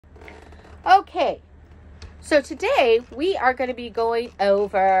Okay, so today we are going to be going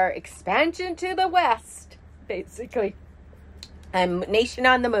over expansion to the west, basically, and nation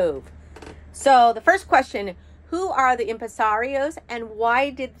on the move. So the first question, who are the impresarios and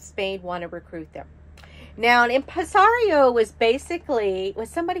why did Spain want to recruit them? Now, an impresario was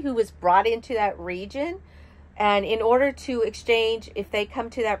somebody who was brought into that region, and in order to exchange, if they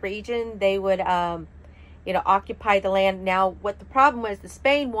come to that region, they would, occupy the land. Now, what the problem was, the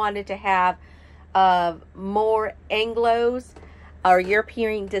Spain wanted to have more Anglos or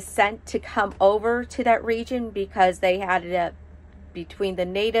European descent to come over to that region because they had between the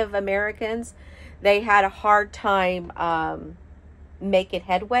Native Americans, they had a hard time making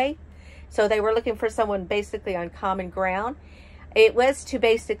headway. So they were looking for someone basically on common ground. It was to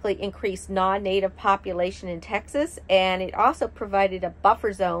basically increase non-native population in Texas, and it also provided a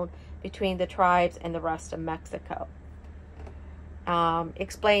buffer zone between the tribes and the rest of Mexico.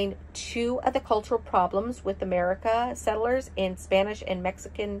 Explained two of the cultural problems with America settlers in Spanish and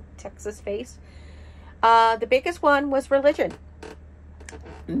Mexican Texas faced. The biggest one was religion.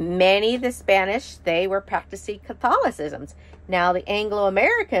 Many of the Spanish, they were practicing Catholicism. Now the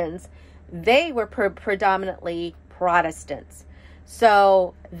Anglo-Americans, they were predominantly Protestants.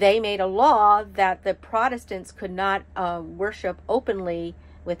 So they made a law that the Protestants could not worship openly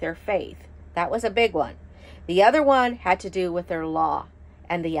with their faith. That was a big one. The other one had to do with their law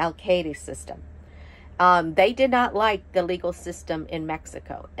and the alcalde system. They did not like the legal system in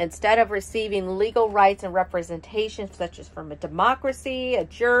Mexico. Instead of receiving legal rights and representation, such as from a democracy, a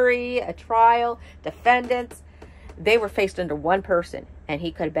jury, a trial, defendants, they were faced under one person. And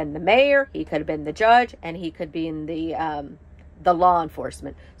he could have been the mayor, he could have been the judge, and he could be in the law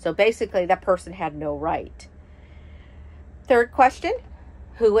enforcement. So basically, that person had no right. Third question,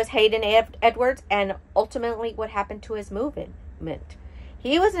 who was Hayden Edwards, and ultimately what happened to his movement?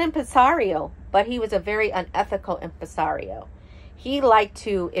 He was an impresario, but he was a very unethical impresario. He liked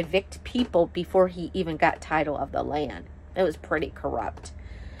to evict people before he even got title of the land. It was pretty corrupt.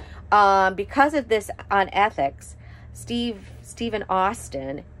 Because of this unethics, Stephen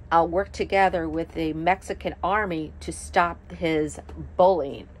Austin worked together with the Mexican army to stop his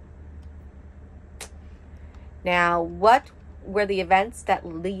bullying. Now, what were the events that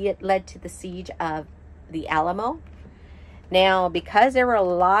led to the siege of the Alamo? Now, because there were a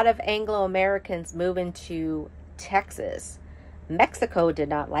lot of Anglo-Americans moving to Texas, Mexico did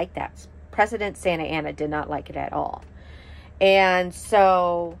not like that. President Santa Anna did not like it at all. And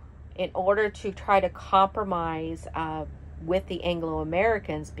so, in order to try to compromise with the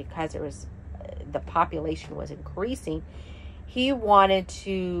Anglo-Americans, because the population was increasing, they wanted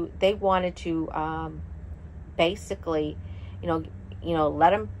to basically,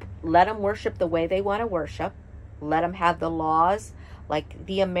 let them worship the way they want to worship. Let them have the laws, like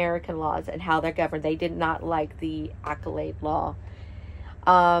the American laws and how they're governed. They did not like the accolade law.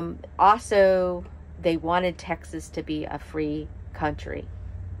 Also, they wanted Texas to be a free country.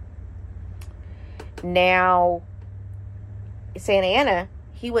 Now, Santa Anna,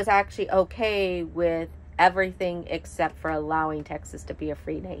 he was actually okay with everything except for allowing Texas to be a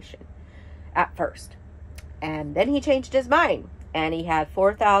free nation at first. And then he changed his mind. And he had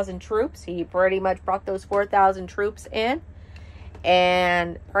 4,000 troops. He pretty much brought those 4,000 troops in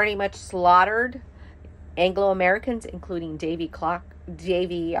and pretty much slaughtered Anglo-Americans, including Davy Crockett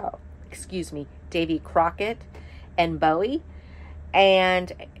and Bowie,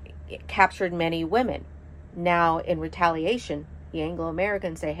 and captured many women. Now, in retaliation, the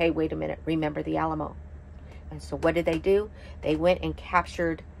Anglo-Americans say, hey, wait a minute, remember the Alamo. And so what did they do? They went and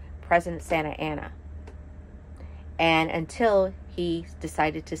captured President Santa Anna. And until he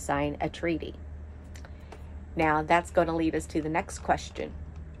decided to sign a treaty. Now, that's going to lead us to the next question.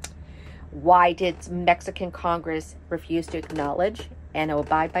 Why did Mexican Congress refuse to acknowledge and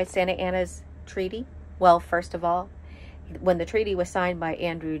abide by Santa Anna's treaty? Well, first of all, when the treaty was signed by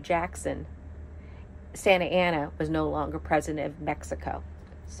Andrew Jackson, Santa Anna was no longer president of Mexico.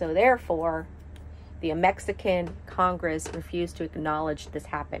 So therefore, the Mexican Congress refused to acknowledge this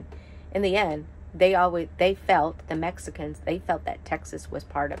happened. In the end, the Mexicans felt that Texas was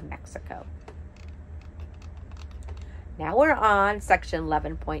part of Mexico. Now we're on section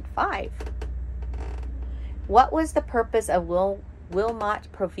 11.5. What was the purpose of Wilmot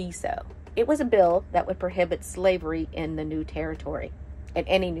Proviso? It was a bill that would prohibit slavery in the new territory, in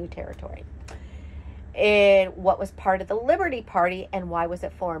any new territory. And what was part of the Liberty Party and why was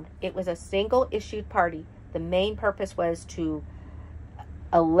it formed? It was a single issued party. The main purpose was to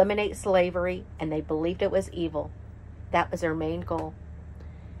eliminate slavery, and they believed it was evil. That was their main goal.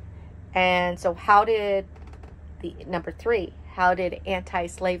 And so how how did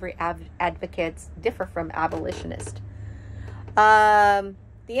anti-slavery advocates differ from abolitionists? The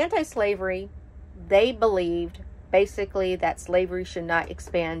anti-slavery, they believed basically that slavery should not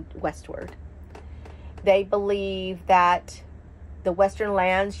expand westward. They believed that the western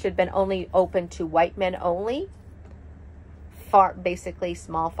lands should have been only open to white men only, basically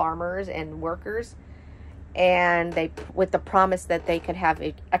small farmers and workers, and they, with the promise that they could have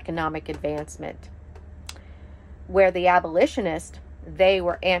economic advancement. Where the abolitionists, they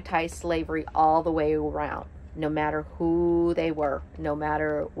were anti-slavery all the way around, no matter who they were, no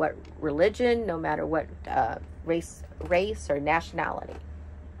matter what religion, no matter what race or nationality.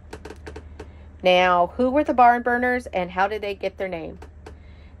 Now, who were the barn burners and how did they get their name?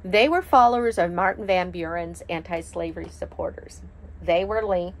 They were followers of Martin Van Buren's anti-slavery supporters. They were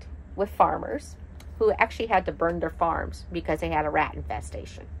linked with farmers who actually had to burn their farms because they had a rat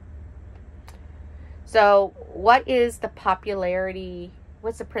infestation. So what is the popularity?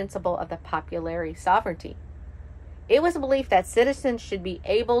 What's the principle of the popularity sovereignty? It was a belief that citizens should be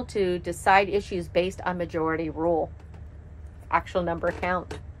able to decide issues based on majority rule. Actual number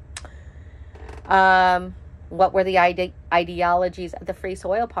count. What were the ideologies of the Free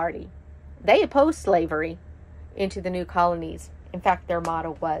Soil Party? They opposed slavery into the new colonies. In fact, their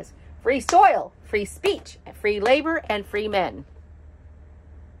motto was free soil, free speech, free labor, and free men.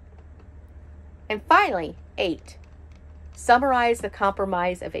 And finally, 8. Summarize the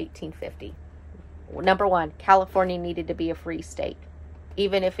Compromise of 1850. Number 1, California needed to be a free state,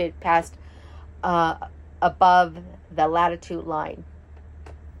 even if it passed above the latitude line.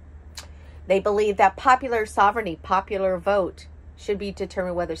 They believed that popular sovereignty, popular vote, should be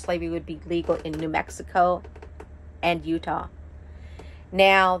determined whether slavery would be legal in New Mexico and Utah.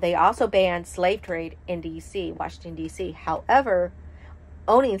 Now, they also banned slave trade in D.C., Washington, D.C. However,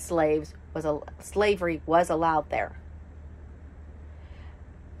 owning slavery was allowed there.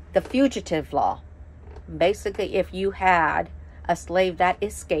 The fugitive law. Basically, if you had a slave that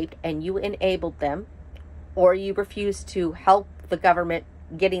escaped and you enabled them, or you refused to help the government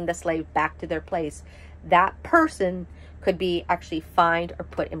getting the slave back to their place, that person could be actually fined or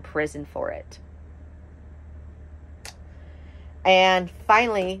put in prison for it. And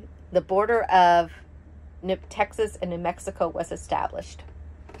finally, the border of Texas and New Mexico was established.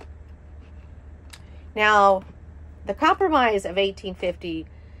 Now, the Compromise of 1850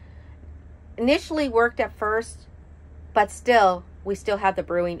 initially worked at first, but still, we still had the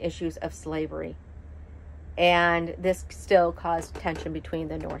brewing issues of slavery. And this still caused tension between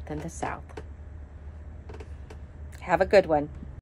the North and the South. Have a good one.